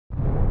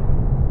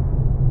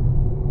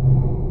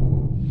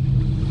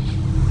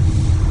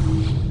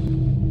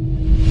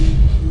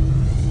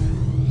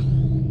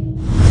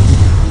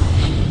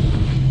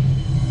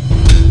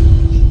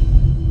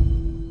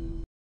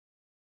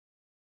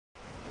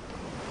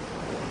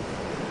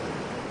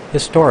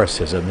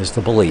Historicism is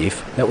the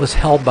belief that was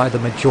held by the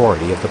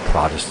majority of the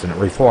Protestant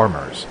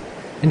reformers,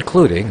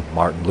 including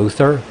Martin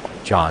Luther,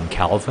 John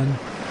Calvin,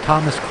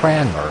 Thomas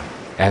Cranmer,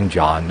 and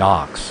John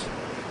Knox.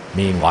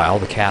 Meanwhile,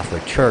 the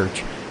Catholic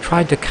Church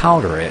tried to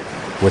counter it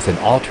with an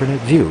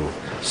alternate view,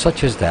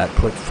 such as that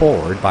put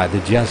forward by the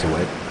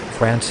Jesuit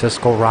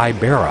Francisco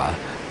Ribera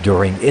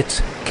during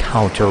its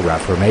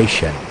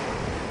Counter-Reformation.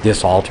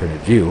 This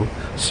alternate view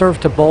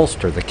served to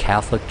bolster the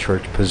Catholic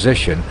Church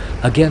position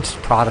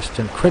against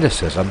Protestant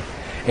criticism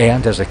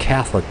and as a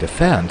Catholic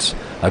defense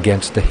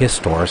against the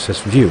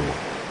historicist view,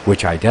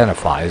 which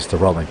identifies the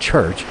Roman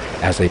Church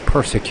as a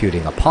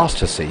persecuting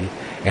apostasy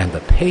and the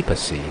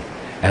papacy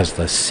as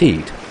the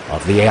seat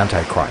of the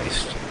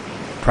Antichrist.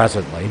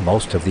 Presently,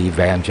 most of the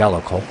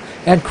evangelical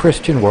and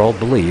Christian world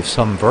believe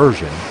some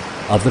version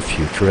of the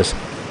futurist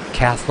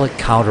Catholic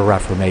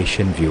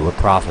Counter-Reformation view of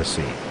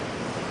prophecy.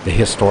 The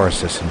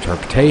historicist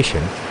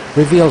interpretation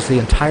reveals the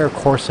entire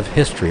course of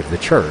history of the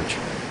Church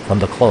from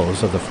the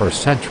close of the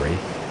first century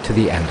to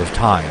the end of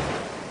time,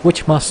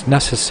 which must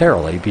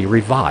necessarily be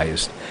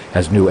revised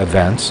as new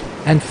events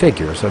and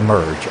figures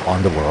emerge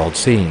on the world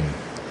scene.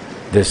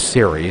 This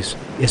series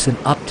is an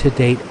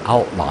up-to-date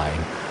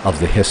outline of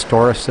the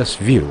historicist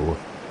view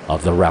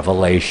of the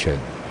Revelation.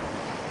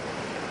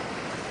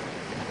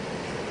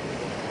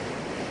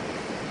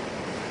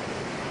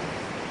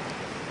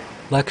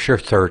 Lecture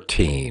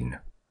 13.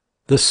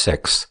 The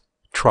Sixth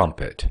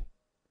Trumpet.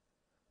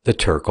 The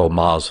Turco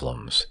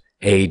Moslems,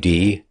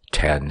 A.D.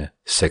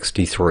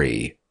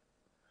 1063.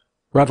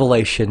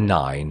 Revelation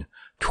 9,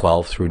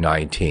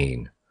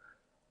 12-19.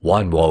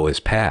 One woe is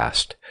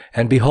past,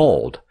 and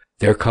behold,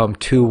 there come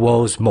two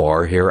woes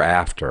more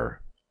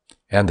hereafter.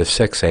 And the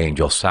sixth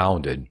angel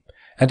sounded,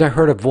 and I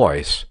heard a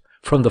voice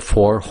from the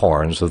four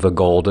horns of the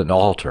golden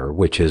altar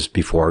which is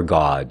before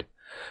God,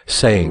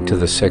 saying to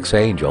the sixth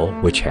angel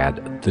which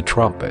had the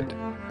trumpet,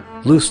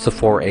 Loose the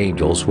four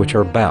angels which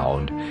are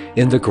bound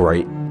in the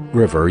great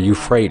river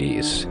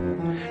Euphrates.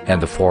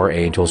 And the four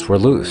angels were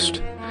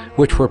loosed,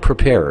 which were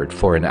prepared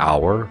for an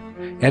hour,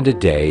 and a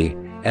day,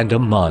 and a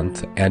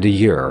month, and a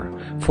year,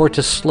 for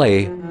to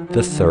slay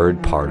the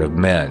third part of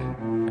men.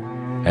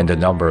 And the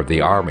number of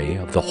the army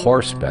of the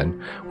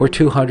horsemen were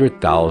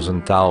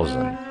 200,000,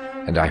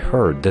 and I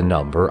heard the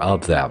number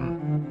of them.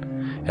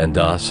 And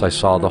thus I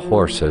saw the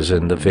horses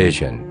in the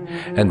vision,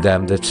 and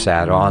them that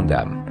sat on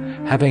them,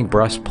 having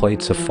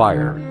breastplates of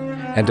fire,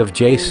 and of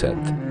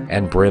jacinth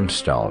and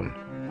brimstone.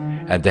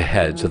 And the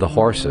heads of the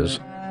horses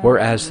were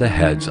as the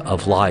heads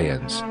of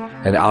lions,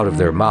 and out of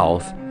their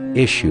mouth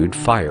issued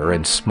fire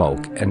and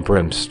smoke and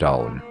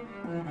brimstone.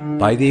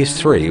 By these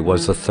three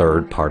was the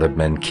third part of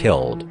men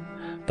killed,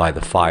 by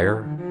the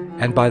fire,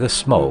 and by the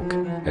smoke,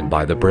 and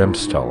by the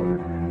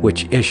brimstone,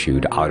 which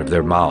issued out of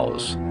their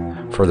mouths.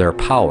 For their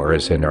power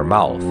is in their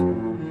mouth,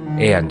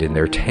 and in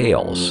their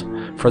tails,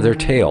 for their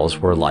tails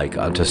were like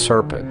unto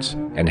serpents,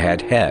 and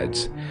had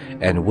heads,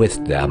 and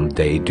with them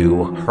they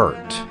do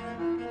hurt.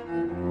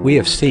 We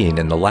have seen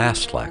in the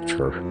last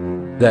lecture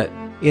that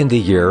in the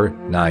year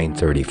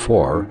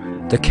 934,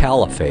 the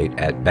Caliphate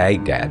at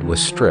Baghdad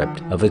was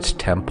stripped of its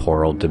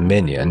temporal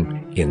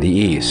dominion in the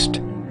east,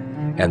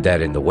 and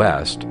that in the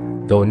west,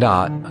 though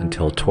not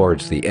until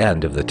towards the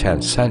end of the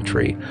 10th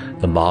century,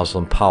 the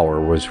Muslim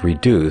power was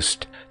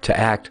reduced to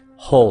act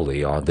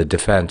wholly on the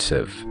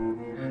defensive.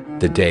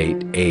 The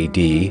date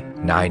A.D.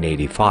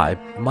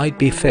 985 might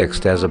be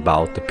fixed as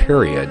about the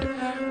period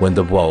when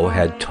the woe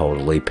had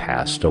totally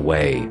passed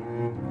away.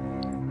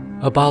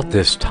 About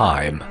this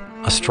time,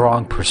 a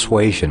strong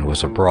persuasion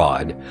was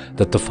abroad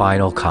that the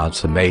final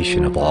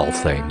consummation of all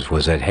things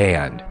was at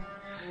hand.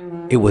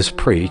 It was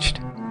preached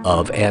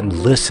of and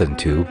listened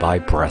to by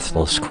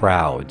breathless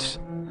crowds,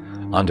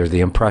 under the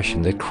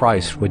impression that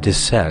Christ would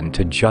descend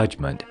to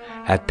judgment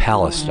at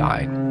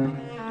Palestine.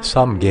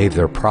 Some gave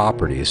their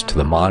properties to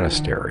the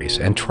monasteries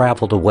and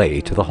traveled away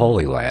to the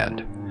Holy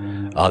Land.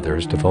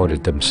 Others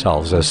devoted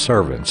themselves as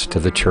servants to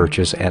the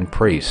churches and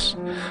priests,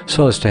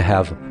 so as to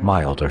have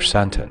milder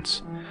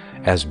sentence,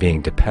 as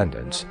being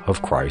dependents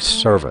of Christ's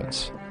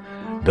servants.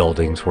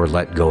 Buildings were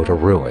let go to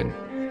ruin,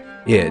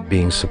 it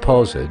being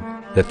supposed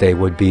that they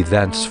would be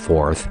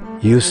thenceforth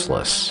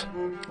useless.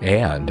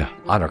 And,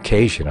 on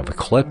occasion of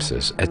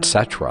eclipses,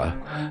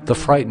 etc., the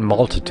frightened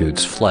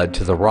multitudes fled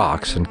to the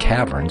rocks and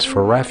caverns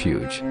for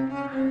refuge.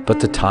 But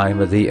the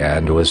time of the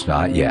end was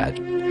not yet.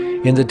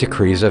 In the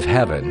decrees of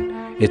heaven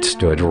it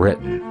stood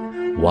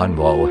written, One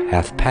woe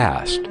hath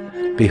passed.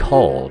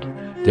 Behold,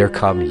 there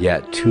come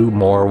yet two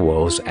more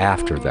woes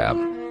after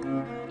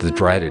them. The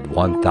dreaded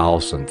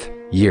 1000th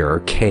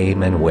year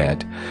came and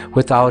went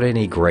without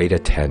any great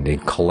attending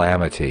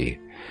calamity,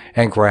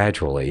 and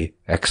gradually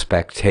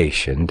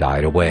expectation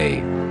died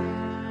away.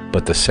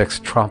 But the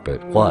sixth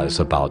trumpet was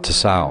about to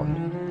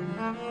sound.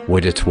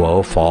 Would its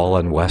woe fall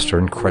on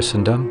Western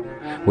Christendom,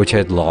 which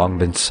had long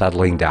been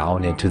settling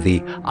down into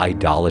the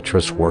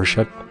idolatrous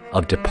worship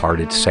of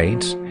departed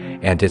saints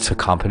and its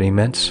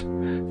accompaniments,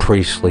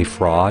 priestly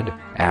fraud,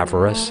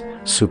 avarice,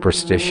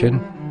 superstition,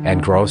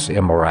 and gross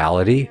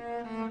immorality?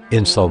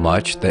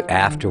 insomuch that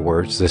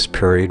afterwards this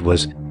period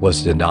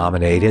was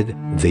denominated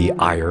the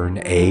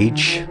Iron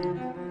Age?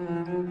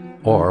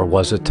 Or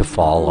was it to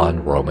fall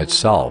on Rome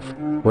itself,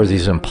 where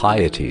these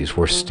impieties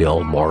were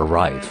still more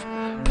rife,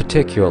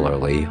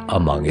 particularly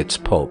among its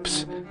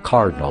popes,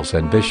 cardinals,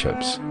 and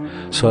bishops,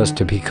 so as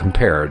to be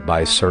compared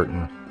by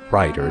certain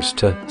writers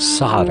to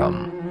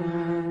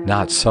Sodom?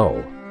 Not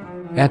so.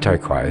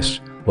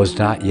 Antichrist was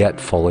not yet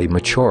fully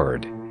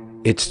matured.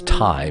 Its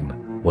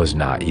time was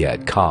not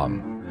yet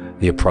come.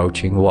 The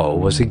approaching woe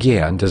was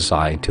again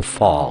designed to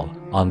fall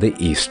on the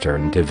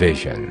Eastern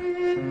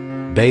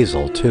division.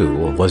 Basil,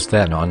 too, was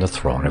then on the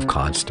throne of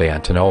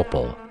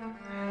Constantinople.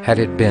 Had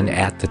it been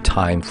at the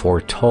time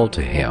foretold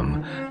to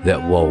him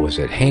that woe was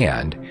at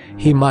hand,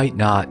 he might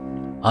not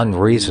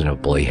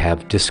unreasonably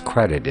have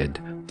discredited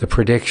the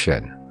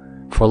prediction,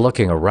 for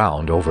looking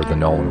around over the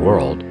known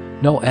world,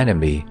 no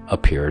enemy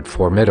appeared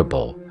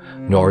formidable,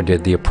 nor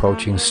did the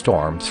approaching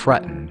storm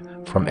threaten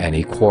from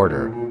any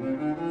quarter,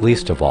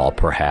 least of all,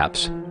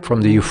 perhaps,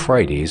 from the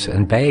Euphrates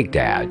and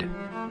Baghdad.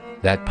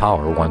 That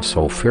power once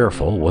so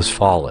fearful was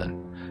fallen.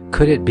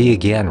 Could it be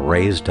again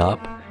raised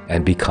up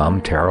and become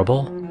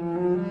terrible?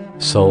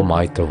 So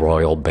might the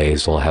royal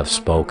Basil have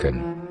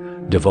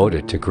spoken.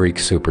 Devoted to Greek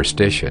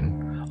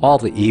superstition, all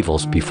the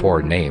evils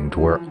before named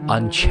were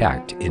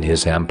unchecked in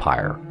his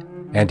empire,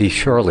 and he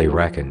surely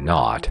reckoned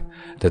not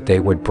that they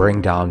would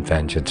bring down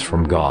vengeance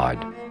from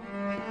God.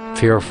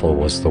 Fearful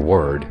was the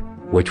word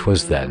which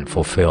was then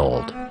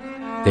fulfilled.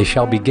 They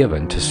shall be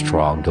given to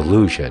strong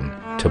delusion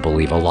to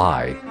believe a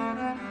lie.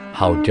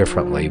 How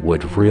differently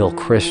would real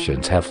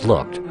Christians have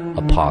looked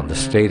upon the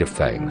state of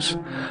things,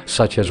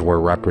 such as were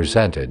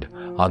represented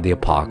on the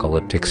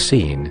apocalyptic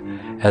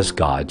scene as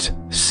God's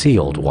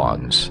sealed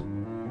ones.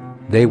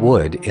 They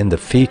would, in the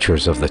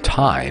features of the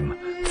time,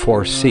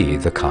 foresee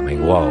the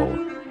coming woe,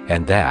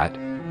 and that,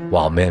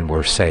 while men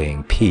were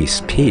saying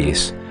peace,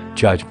 peace,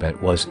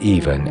 judgment was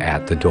even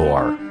at the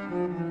door.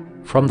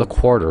 From the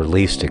quarter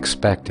least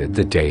expected,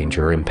 the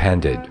danger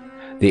impended.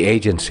 The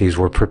agencies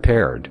were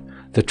prepared.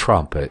 The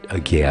trumpet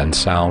again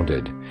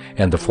sounded,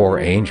 and the four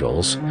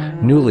angels,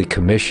 newly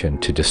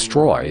commissioned to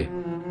destroy,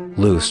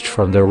 loosed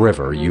from the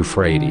river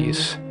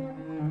Euphrates.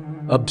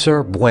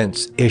 Observe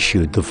whence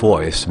issued the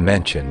voice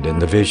mentioned in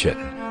the vision.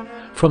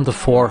 From the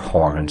four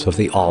horns of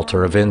the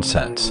altar of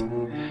incense.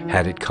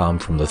 Had it come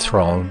from the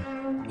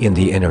throne in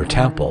the inner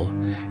temple,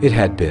 it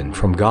had been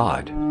from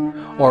God.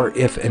 Or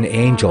if an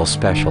angel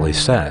specially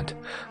sent,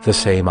 the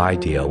same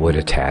idea would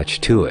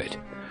attach to it.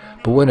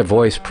 But when a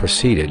voice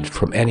proceeded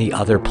from any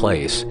other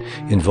place,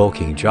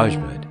 invoking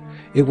judgment,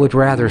 it would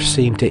rather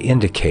seem to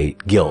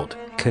indicate guilt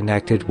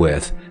connected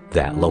with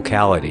that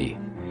locality.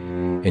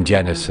 In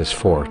Genesis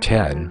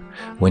 4:10,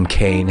 when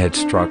Cain had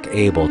struck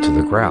Abel to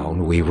the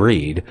ground, we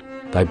read,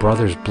 "Thy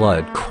brother's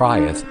blood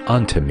crieth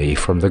unto me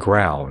from the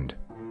ground."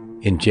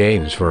 In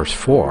James verse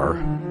 4,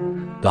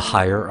 "The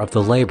hire of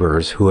the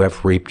laborers who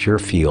have reaped your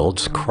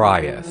fields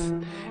crieth."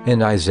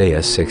 In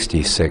Isaiah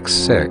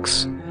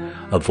 66:6,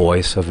 "A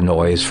voice of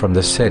noise from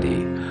the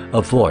city,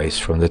 a voice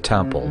from the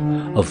temple,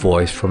 a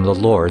voice from the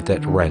Lord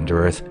that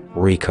rendereth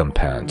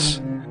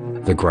recompense."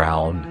 The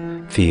ground,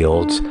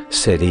 fields,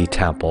 city,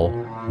 temple,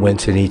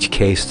 whence in each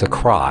case the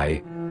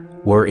cry,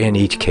 were in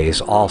each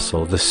case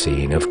also the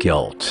scene of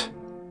guilt.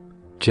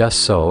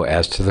 Just so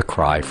as to the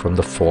cry from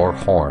the four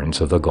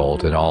horns of the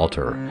golden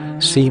altar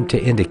seemed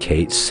to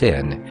indicate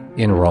sin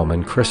in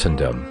Roman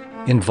Christendom,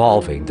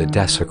 involving the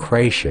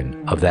desecration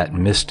of that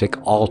mystic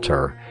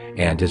altar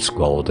and its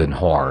golden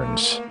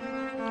horns.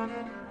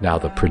 Now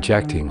the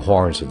projecting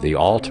horns of the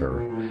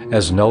altar,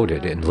 as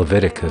noted in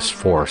Leviticus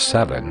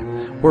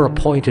 4:7, were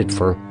appointed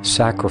for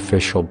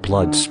sacrificial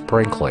blood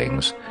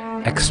sprinklings,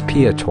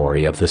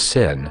 expiatory of the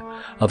sin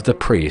of the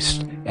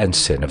priest and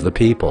sin of the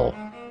people.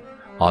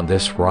 On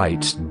this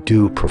rite's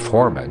due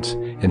performance,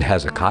 in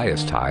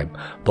Hezekiah's time,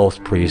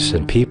 both priests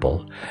and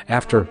people,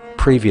 after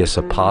previous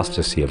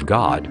apostasy of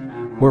God,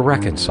 were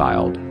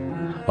reconciled.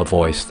 A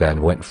voice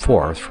then went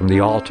forth from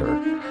the altar,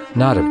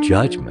 not of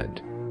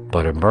judgment,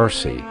 but of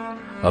mercy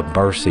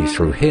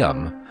through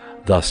him,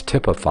 thus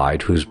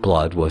typified, whose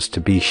blood was to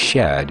be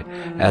shed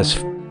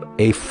as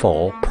a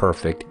full,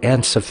 perfect,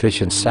 and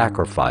sufficient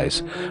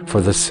sacrifice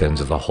for the sins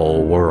of the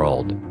whole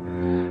world.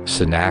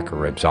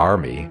 Sennacherib's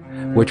army,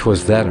 which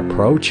was then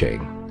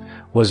approaching,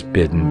 was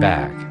bidden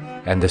back,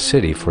 and the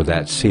city for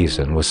that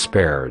season was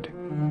spared.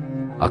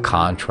 A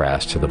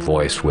contrast to the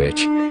voice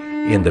which,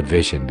 in the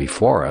vision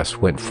before us,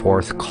 went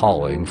forth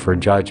calling for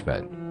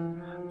judgment.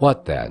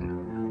 What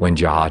then, when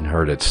John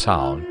heard its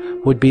sound,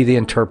 would be the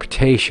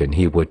interpretation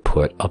he would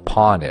put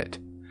upon it?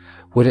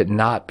 Would it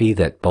not be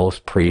that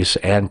both priests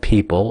and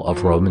people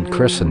of Roman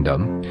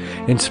Christendom,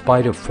 in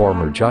spite of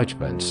former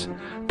judgments,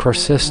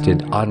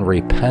 persisted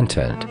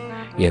unrepentant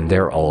in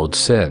their old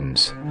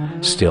sins,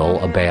 still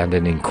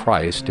abandoning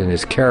Christ in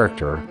his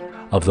character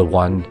of the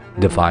one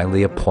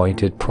divinely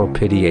appointed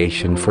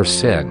propitiation for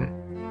sin,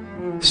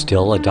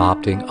 still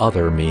adopting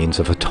other means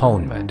of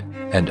atonement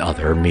and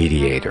other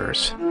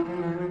mediators?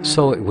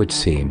 So it would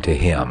seem to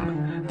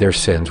him Their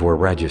sins were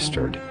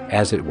registered,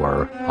 as it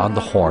were, on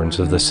the horns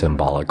of the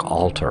symbolic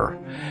altar,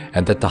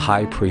 and that the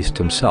high priest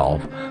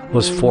himself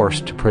was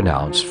forced to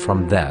pronounce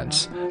from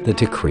thence the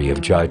decree of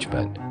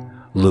judgment,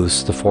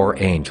 loose the 4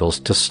 angels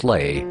to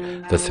slay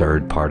the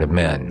third part of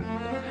men.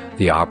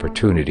 The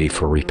opportunity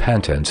for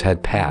repentance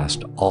had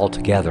passed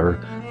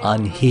altogether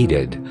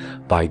unheeded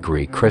by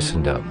Greek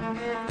Christendom.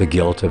 The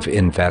guilt of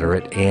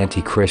inveterate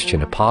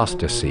anti-Christian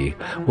apostasy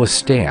was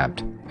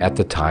stamped at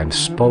the time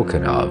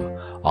spoken of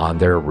on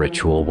their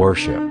ritual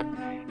worship.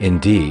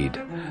 Indeed,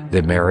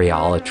 the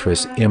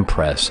Mariolatrous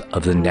impress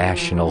of the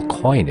national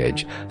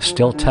coinage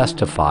still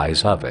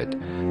testifies of it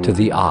to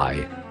the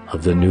eye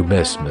of the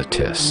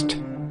numismatist.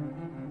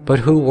 But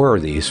who were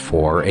these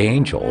 4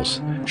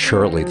 angels?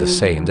 Surely the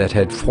same that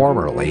had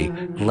formerly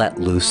let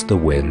loose the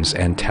winds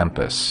and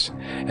tempests,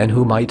 and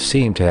who might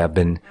seem to have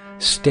been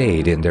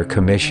stayed in their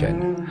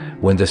commission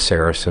when the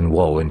Saracen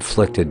woe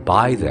inflicted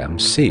by them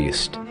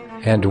ceased,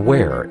 and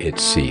where it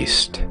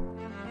ceased,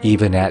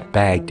 even at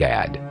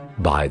Baghdad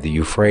by the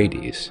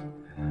Euphrates.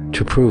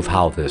 To prove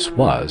how this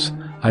was,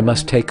 I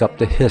must take up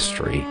the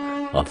history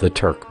of the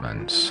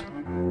Turkmens.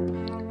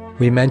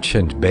 We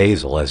mentioned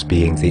Basil as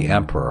being the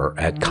emperor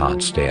at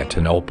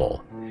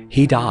Constantinople.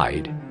 He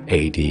died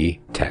AD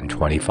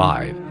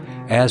 1025,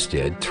 as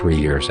did 3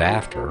 years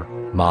after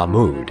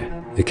Mahmud,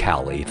 the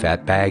caliph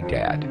at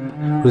Baghdad,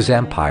 whose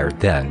empire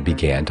then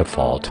began to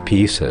fall to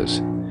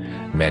pieces.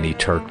 Many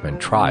Turkmen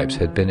tribes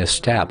had been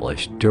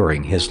established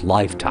during his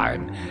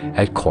lifetime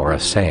at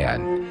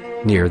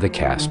Khorasan, near the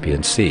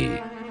Caspian Sea.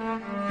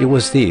 It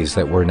was these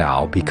that were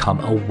now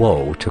become a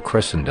woe to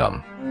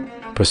Christendom.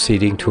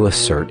 Proceeding to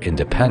assert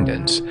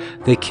independence,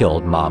 they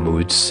killed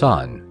Mahmud's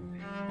son,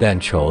 then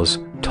chose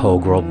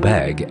Togrul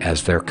Beg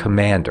as their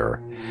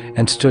commander,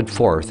 and stood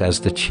forth as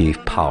the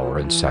chief power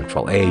in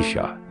Central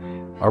Asia.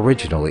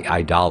 Originally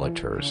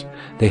idolaters,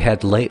 they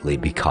had lately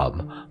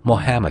become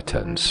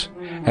Mohammedans,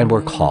 and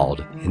were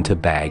called into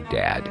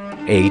Baghdad,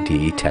 AD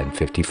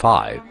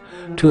 1055,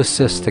 to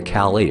assist the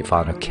caliph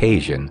on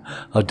occasion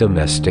of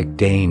domestic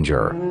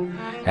danger.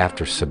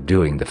 After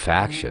subduing the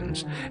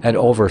factions and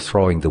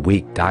overthrowing the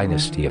weak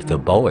dynasty of the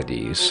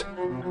Boeotes,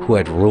 who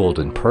had ruled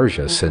in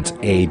Persia since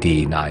AD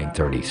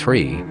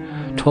 933,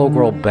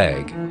 Togrul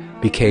Beg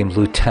became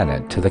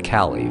lieutenant to the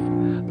caliph,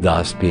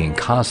 thus being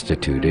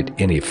constituted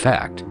in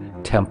effect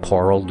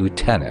temporal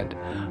lieutenant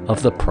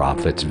of the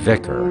prophet's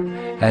vicar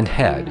and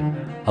head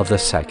of the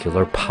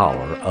secular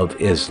power of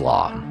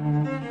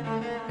Islam.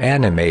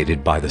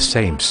 Animated by the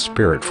same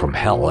spirit from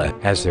hell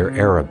as their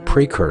Arab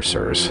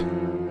precursors,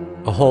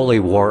 a holy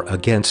war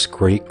against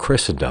Greek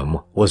Christendom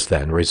was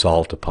then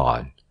resolved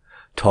upon.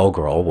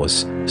 Togrul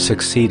was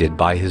succeeded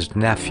by his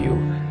nephew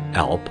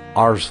Alp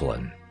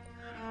Arslan,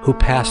 who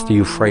passed the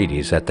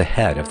Euphrates at the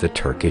head of the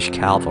Turkish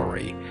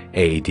cavalry,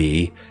 AD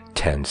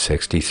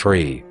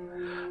 1063.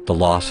 The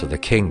loss of the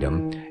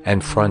kingdom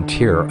and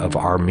frontier of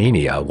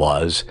Armenia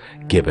was,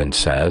 Gibbon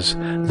says,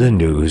 the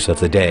news of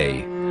the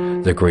day.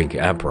 The Greek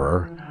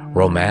emperor,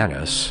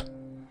 Romanus,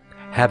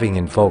 having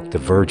invoked the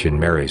Virgin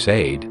Mary's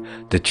aid,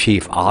 the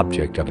chief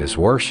object of his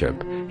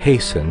worship,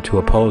 hastened to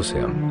oppose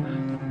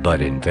him,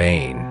 but in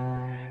vain.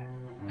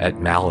 At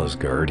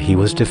Malazgird he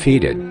was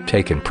defeated,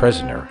 taken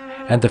prisoner,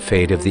 and the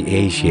fate of the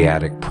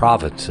Asiatic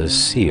provinces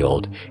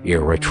sealed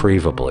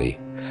irretrievably.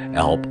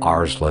 Alp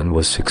Arslan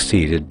was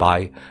succeeded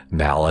by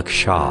Malik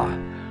Shah,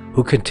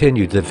 who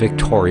continued the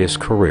victorious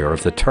career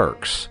of the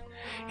Turks.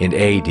 In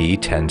AD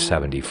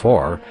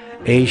 1074,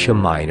 Asia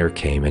Minor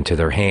came into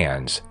their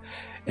hands,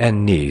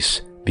 and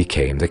Nice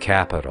became the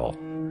capital.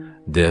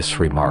 This,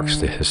 remarks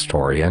the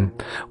historian,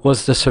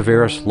 was the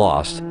severest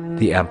loss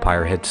the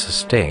empire had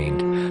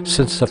sustained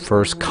since the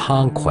first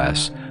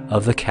conquest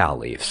of the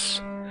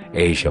caliphs.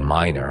 Asia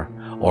Minor,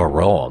 or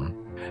Rome,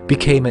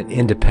 became an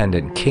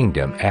independent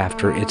kingdom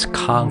after its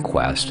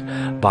conquest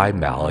by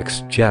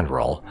Malik's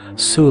general,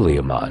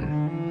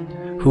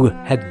 Suleiman, who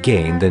had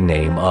gained the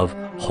name of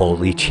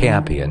Holy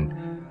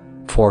Champion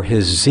for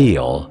his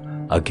zeal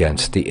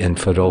against the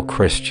infidel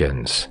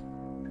Christians.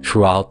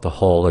 Throughout the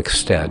whole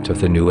extent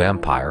of the new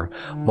empire,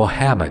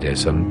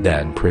 Mohammedanism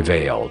then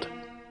prevailed,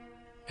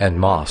 and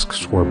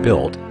mosques were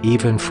built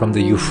even from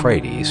the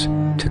Euphrates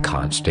to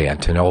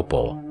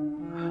Constantinople.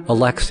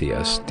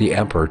 Alexius, the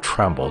emperor,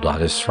 trembled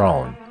on his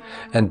throne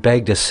and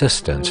begged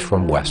assistance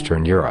from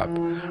Western Europe,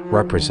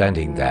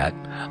 representing that,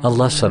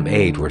 unless some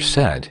aid were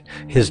sent,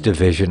 his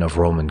division of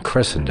Roman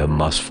Christendom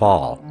must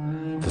fall.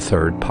 The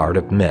third part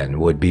of men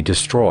would be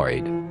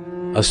destroyed.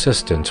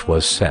 Assistance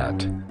was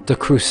sent. The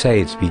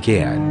Crusades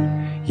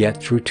began,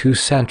 yet through 2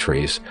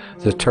 centuries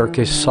the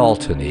Turkish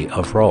Sultanate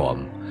of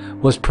Rome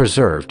was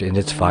preserved in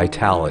its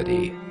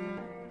vitality.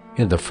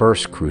 In the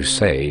First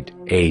Crusade,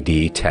 AD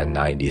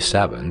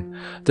 1097,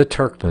 the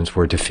Turkmens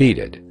were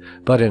defeated,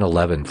 but in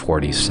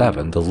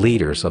 1147 the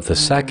leaders of the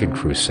Second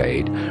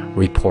Crusade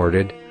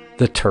reported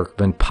the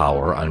Turkmen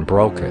power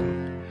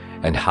unbroken,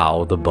 and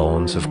how the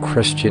bones of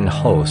Christian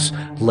hosts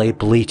lay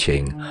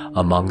bleaching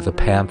among the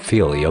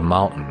Pamphylia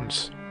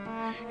mountains.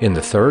 In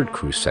the Third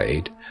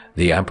Crusade,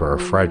 the Emperor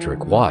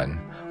Frederick I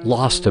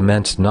lost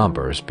immense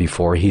numbers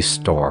before he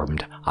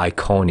stormed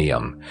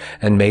Iconium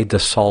and made the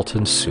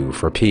Sultan sue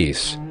for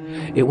peace.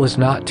 It was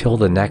not till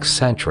the next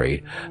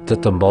century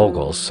that the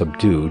Mughals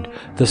subdued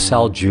the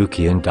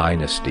Seljukian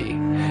dynasty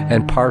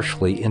and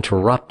partially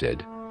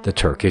interrupted the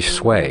Turkish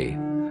sway,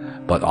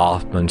 but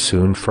Othman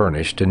soon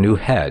furnished a new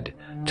head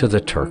to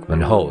the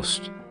Turkmen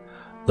host.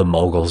 The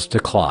Mughals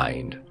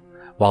declined,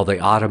 while the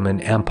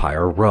Ottoman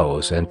Empire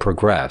rose and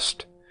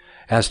progressed.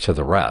 As to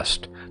the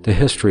rest, the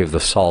history of the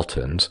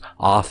Sultans,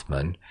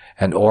 Othman,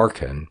 and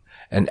Orkhan,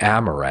 and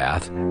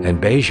Amurath,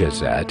 and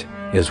Bajazet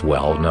is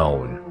well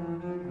known.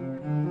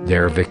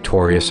 Their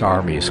victorious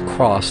armies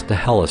crossed the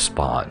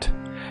Hellespont,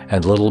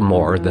 and little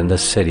more than the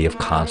city of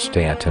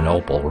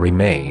Constantinople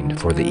remained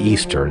for the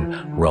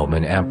Eastern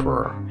Roman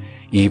Emperor.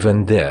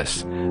 Even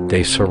this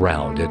they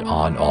surrounded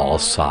on all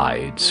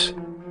sides.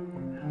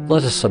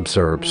 Let us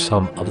observe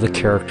some of the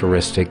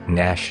characteristic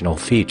national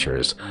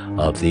features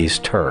of these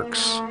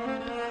Turks.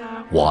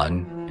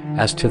 1.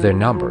 As to their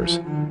numbers,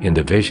 in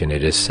the vision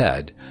it is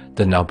said,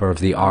 the number of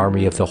the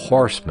army of the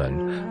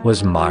horsemen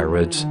was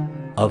myriads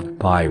of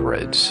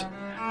myriads.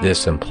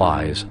 This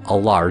implies a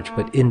large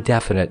but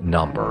indefinite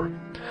number.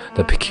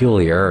 The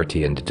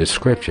peculiarity in the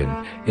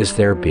description is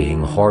their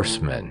being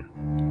horsemen.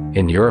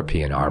 In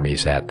European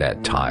armies at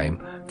that time,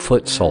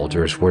 foot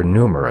soldiers were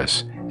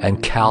numerous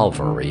and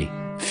cavalry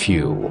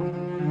few.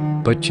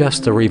 But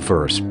just the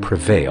reverse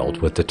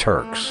prevailed with the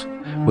Turks,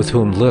 with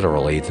whom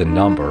literally the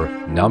number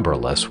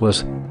numberless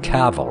was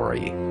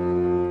cavalry.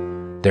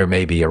 There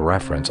may be a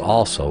reference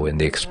also in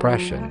the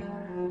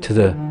expression to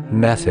the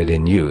method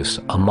in use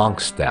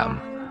amongst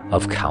them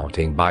of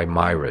counting by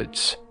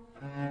myriads.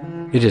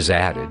 It is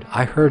added,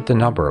 I heard the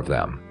number of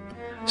them.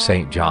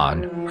 St.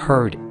 John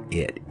heard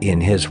it in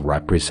his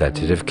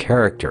representative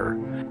character.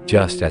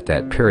 Just at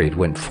that period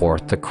went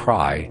forth the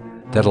cry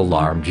that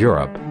alarmed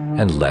Europe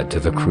and led to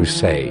the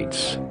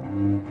Crusades.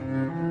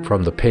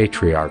 From the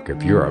Patriarch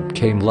of Europe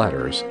came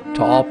letters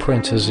to all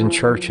princes and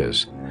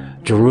churches.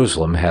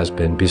 Jerusalem has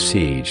been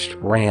besieged,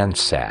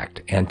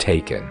 ransacked, and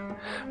taken.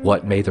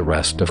 What may the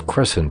rest of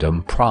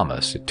Christendom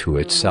promise to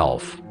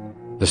itself?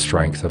 The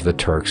strength of the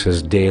Turks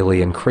is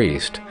daily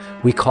increased.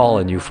 We call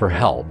on you for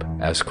help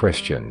as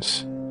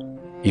Christians.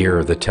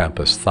 Ere the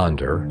tempest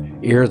thunder,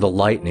 ere the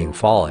lightning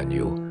fall on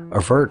you,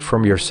 avert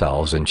from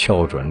yourselves and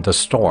children the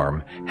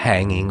storm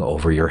hanging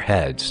over your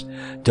heads.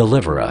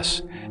 Deliver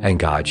us, and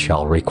God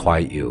shall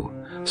requite you.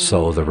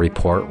 So the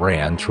report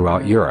ran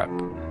throughout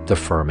Europe. The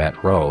ferment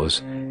rose,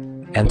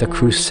 and the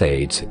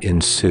Crusades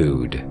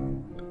ensued.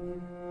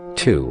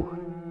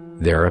 2.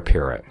 Their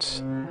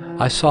appearance.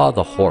 I saw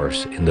the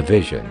horse in the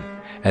vision,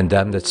 and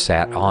them that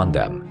sat on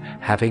them,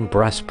 having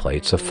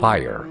breastplates of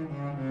fire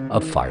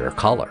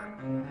color,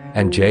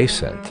 and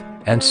jacinth,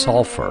 and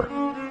sulfur.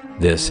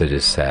 This, it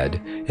is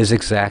said, is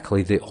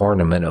exactly the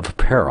ornament of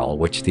apparel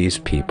which these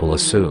people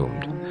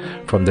assumed.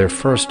 From their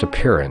first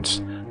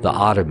appearance, the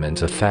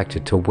Ottomans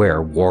affected to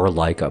wear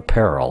warlike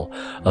apparel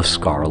of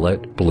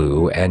scarlet,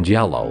 blue, and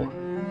yellow.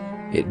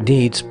 It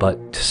needs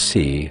but to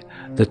see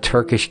the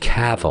Turkish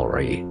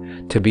cavalry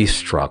to be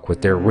struck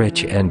with their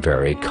rich and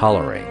varied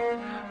coloring.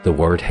 The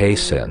word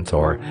jacinth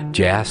or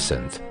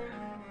jacinth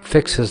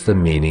fixes the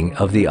meaning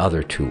of the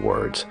other two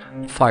words,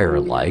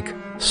 fire-like,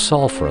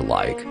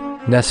 sulfur-like,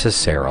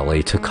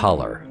 necessarily to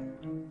color.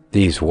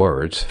 These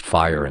words,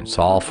 fire and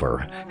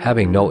sulfur,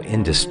 having no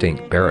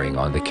indistinct bearing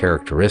on the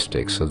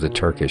characteristics of the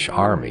Turkish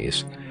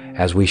armies,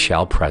 as we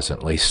shall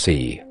presently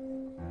see.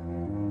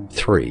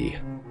 3.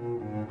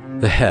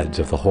 The heads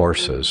of the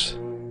horses.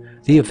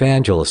 The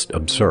evangelist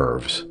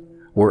observes,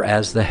 were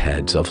as the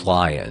heads of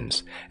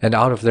lions, and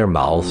out of their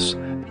mouths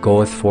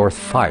goeth forth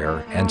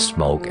fire and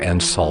smoke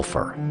and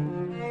sulfur.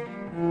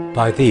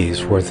 By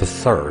these were the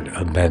third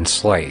of men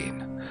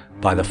slain,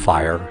 by the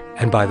fire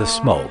and by the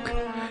smoke,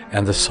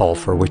 and the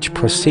sulfur which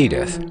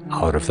proceedeth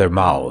out of their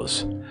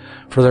mouths,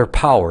 for their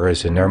power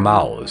is in their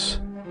mouths.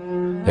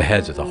 The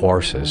heads of the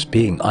horses,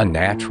 being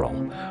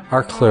unnatural,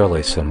 are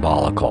clearly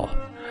symbolical,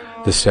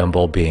 the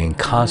symbol being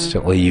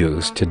constantly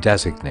used to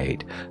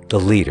designate the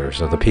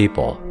leaders of the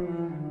people.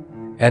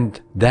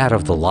 And that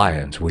of the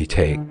lions we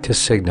take to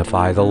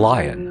signify the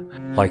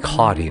lion, like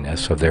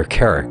haughtiness of their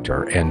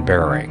character and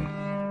bearing.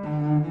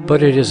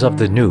 But it is of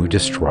the new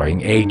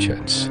destroying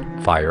agents,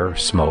 fire,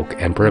 smoke,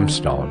 and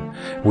brimstone,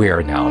 we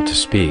are now to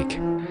speak.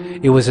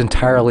 It was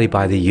entirely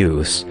by the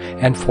use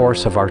and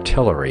force of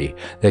artillery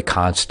that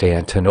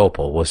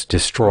Constantinople was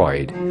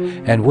destroyed,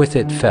 and with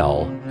it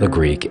fell the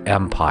Greek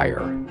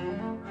Empire.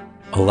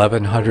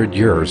 1100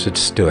 years it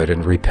stood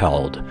and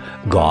repelled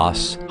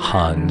Goths,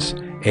 Huns,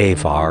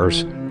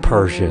 Avars,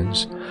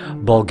 Persians,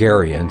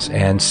 Bulgarians,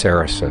 and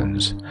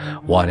Saracens,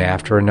 one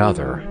after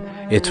another,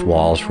 its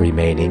walls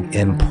remaining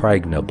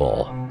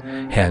impregnable.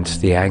 Hence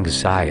the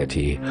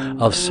anxiety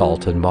of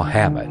Sultan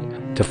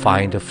Mohammed to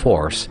find a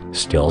force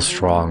still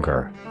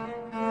stronger.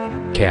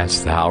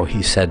 Canst thou,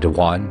 he said to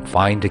one,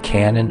 find a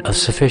cannon of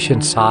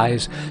sufficient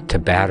size to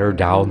batter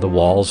down the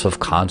walls of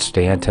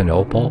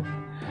Constantinople?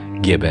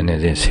 Gibbon, in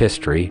his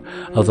history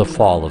of the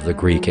fall of the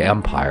Greek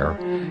Empire,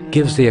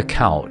 gives the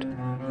account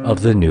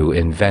of the new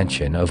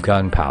invention of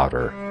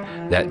gunpowder,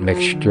 that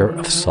mixture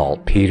of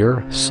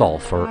saltpeter,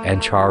 sulfur,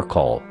 and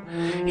charcoal.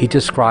 He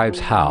describes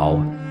how,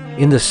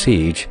 in the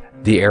siege,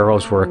 the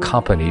arrows were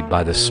accompanied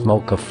by the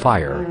smoke of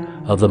fire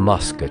of the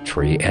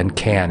musketry and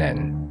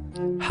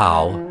cannon.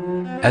 How,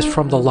 as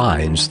from the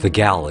lines, the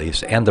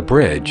galleys, and the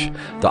bridge,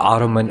 the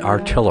Ottoman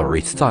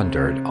artillery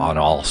thundered on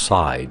all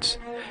sides,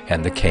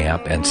 and the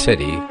camp and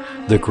city,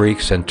 the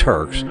Greeks and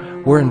Turks,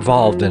 were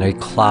involved in a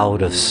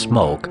cloud of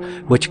smoke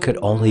which could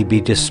only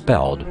be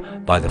dispelled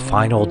by the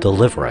final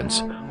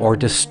deliverance or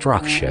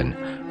destruction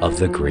of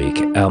the Greek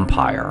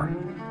Empire.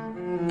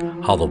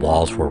 How the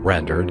walls were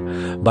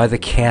rendered by the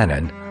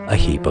cannon a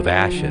heap of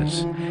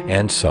ashes,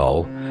 and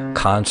so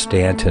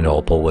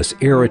Constantinople was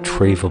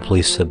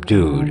irretrievably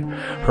subdued,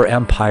 her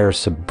empire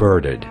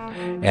subverted,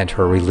 and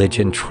her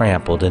religion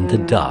trampled in the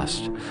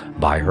dust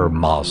by her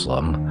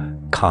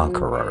Moslem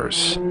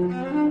conquerors.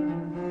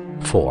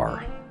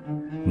 4.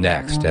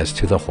 Next, as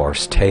to the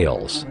horse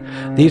tails,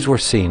 these were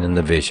seen in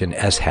the vision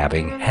as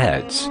having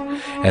heads,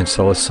 and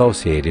so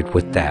associated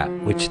with that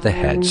which the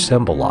head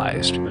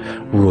symbolized,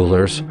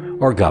 rulers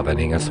or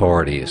governing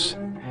authorities.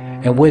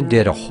 And when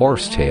did a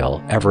horse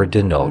tail ever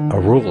denote a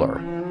ruler?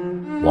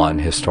 One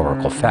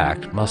historical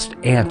fact must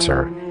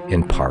answer,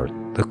 in part,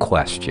 the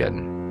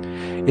question.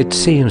 It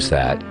seems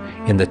that,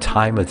 in the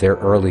time of their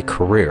early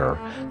career,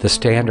 the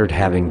standard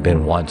having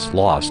been once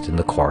lost in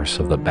the course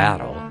of the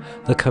battle,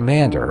 the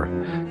commander,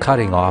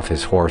 cutting off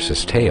his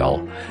horse's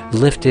tail,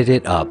 lifted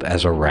it up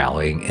as a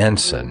rallying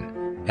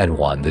ensign, and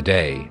won the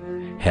day.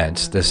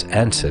 Hence this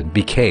ensign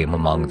became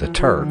among the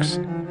Turks,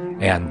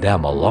 and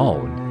them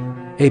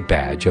alone, a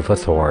badge of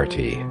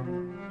authority.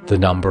 The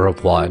number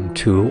of 1,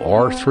 2,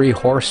 or 3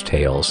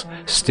 horsetails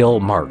still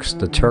marks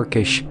the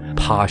Turkish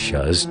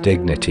pasha's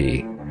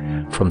dignity,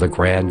 from the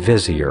Grand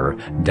Vizier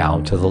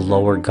down to the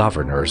lower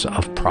governors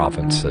of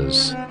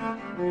provinces.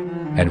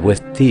 And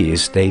with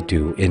these they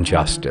do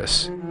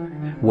injustice.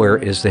 Where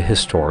is the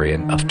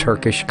historian of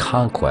Turkish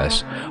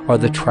conquest or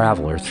the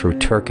traveler through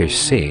Turkish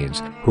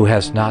scenes who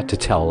has not to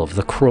tell of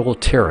the cruel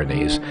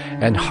tyrannies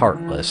and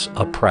heartless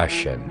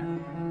oppression?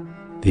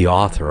 The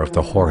author of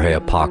the Horae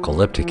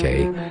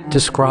Apocalypticae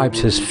describes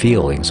his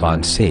feelings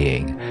on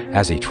seeing,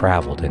 as he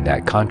traveled in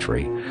that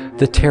country,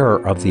 the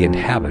terror of the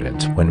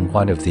inhabitants when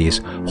one of these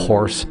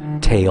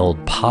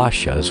horse-tailed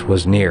pashas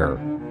was near.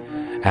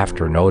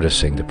 After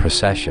noticing the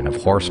procession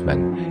of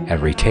horsemen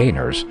and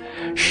retainers,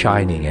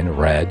 shining in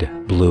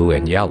red, blue,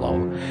 and yellow,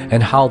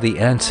 and how the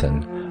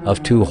ensign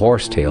of 2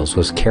 horsetails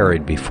was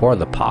carried before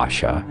the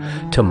pasha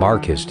to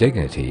mark his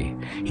dignity,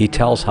 he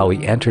tells how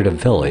he entered a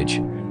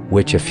village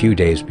which a few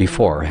days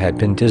before had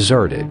been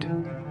deserted,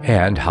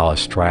 and how a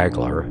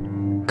straggler,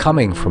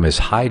 coming from his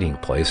hiding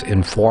place,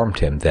 informed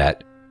him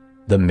that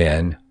the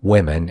men,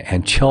 women,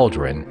 and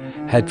children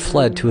had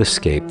fled to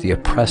escape the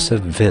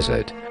oppressive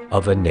visit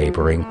of a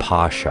neighboring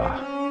pasha.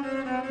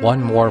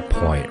 One more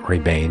point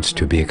remains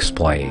to be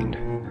explained: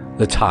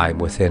 the time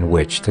within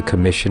which the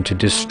commission to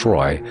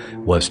destroy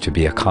was to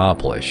be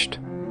accomplished.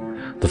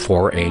 The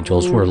 4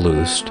 angels were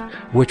loosed,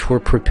 which were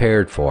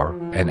prepared for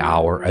an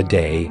hour a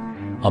day,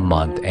 a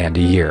month, and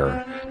a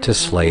year, to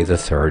slay the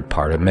third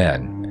part of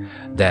men.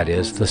 That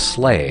is, the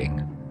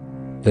slaying,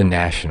 the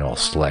national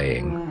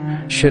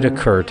slaying, should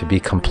occur to be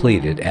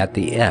completed at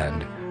the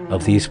end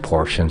of these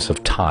portions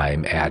of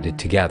time added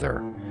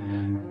together.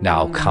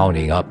 Now,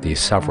 counting up these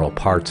several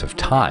parts of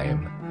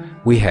time,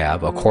 we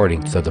have,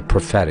 according to the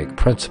prophetic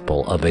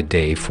principle of a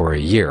day for a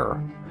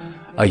year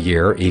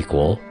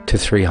equal to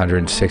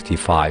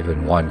 365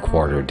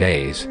 1/4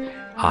 days,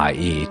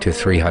 i.e. to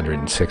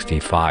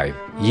 365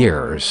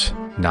 years,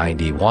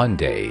 91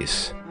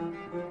 days.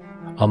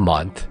 A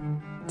month,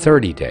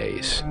 30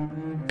 days,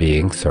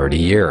 being 30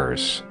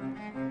 years.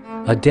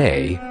 A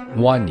day,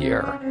 1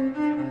 year.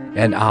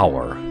 An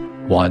hour,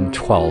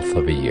 1/12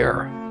 of a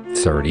year,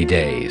 30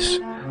 days.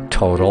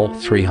 Total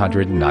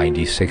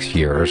 396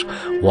 years,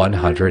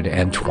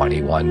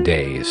 121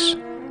 days.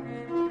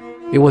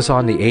 It was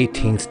on the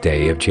 18th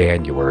day of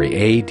January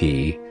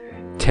AD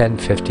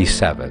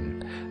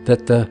 1057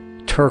 that the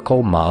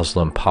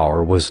Turco-Moslem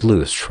power was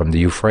loosed from the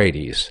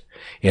Euphrates.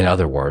 In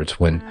other words,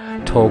 when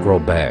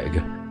Togrul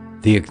Beg,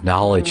 the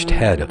acknowledged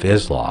head of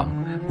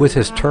Islam, with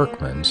his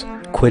Turkmens,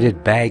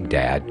 quitted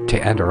Baghdad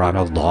to enter on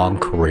a long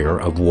career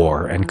of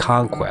war and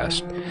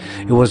conquest.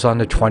 It was on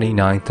the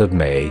 29th of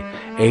May,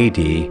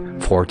 AD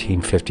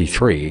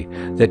 1453,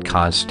 that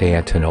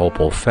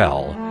Constantinople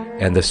fell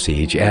and the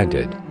siege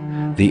ended.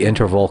 The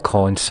interval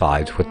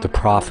coincides with the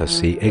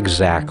prophecy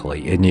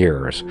exactly in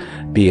years,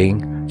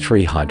 being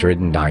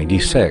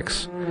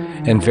 396,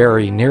 and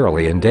very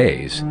nearly in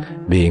days,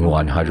 being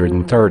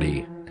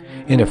 130.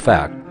 In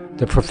effect,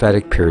 the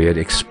prophetic period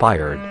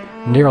expired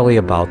nearly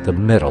about the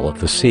middle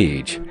of the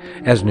siege,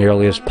 as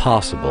nearly as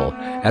possible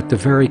at the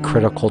very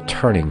critical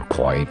turning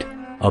point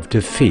of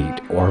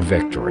defeat or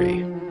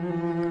victory.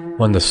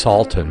 When the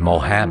Sultan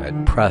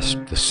Mohammed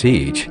pressed the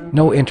siege,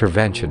 no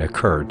intervention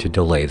occurred to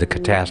delay the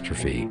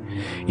catastrophe,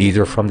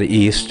 either from the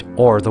east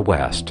or the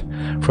west,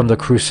 from the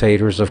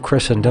crusaders of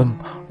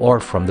Christendom or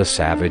from the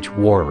savage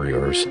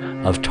warriors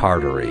of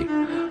Tartary.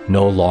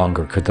 No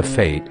longer could the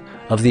fate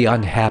of the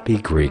unhappy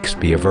Greeks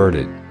be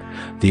averted.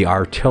 The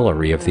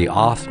artillery of the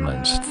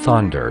Ottomans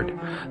thundered,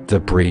 the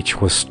breach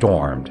was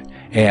stormed,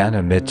 and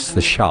amidst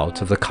the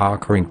shouts of the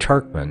conquering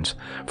Turkmens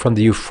from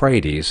the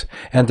Euphrates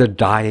and the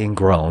dying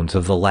groans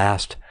of the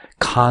last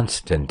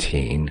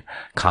Constantine,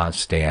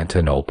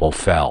 Constantinople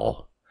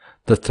fell.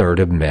 The third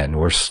of men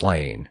were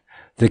slain.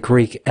 The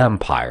Greek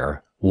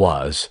Empire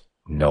was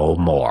no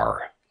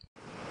more.